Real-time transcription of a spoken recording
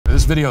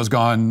This video has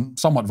gone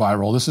somewhat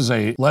viral. This is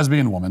a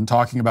lesbian woman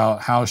talking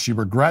about how she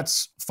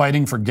regrets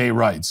fighting for gay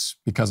rights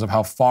because of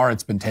how far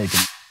it's been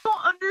taken. I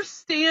don't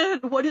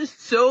understand what is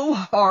so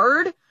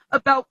hard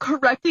about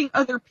correcting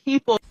other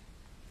people.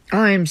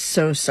 I'm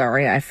so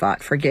sorry I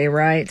fought for gay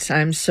rights.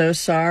 I'm so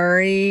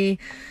sorry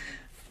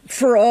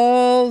for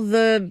all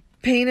the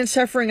pain and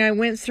suffering I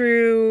went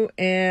through,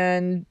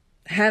 and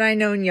had I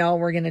known y'all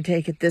were going to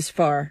take it this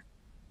far,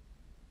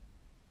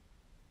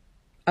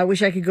 I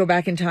wish I could go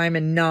back in time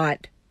and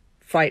not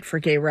fight for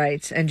gay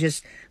rights and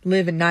just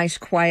live a nice,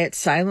 quiet,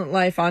 silent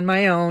life on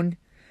my own.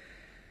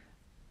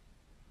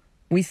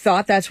 We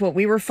thought that's what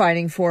we were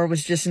fighting for,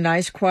 was just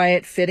nice,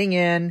 quiet, fitting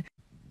in,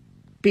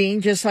 being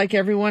just like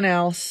everyone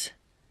else.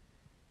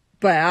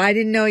 But I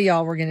didn't know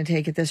y'all were going to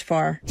take it this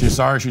far. She's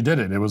sorry she did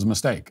it. It was a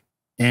mistake.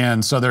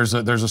 And so there's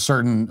a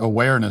certain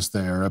awareness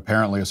there,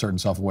 apparently a certain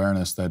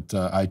self-awareness that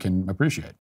I can appreciate.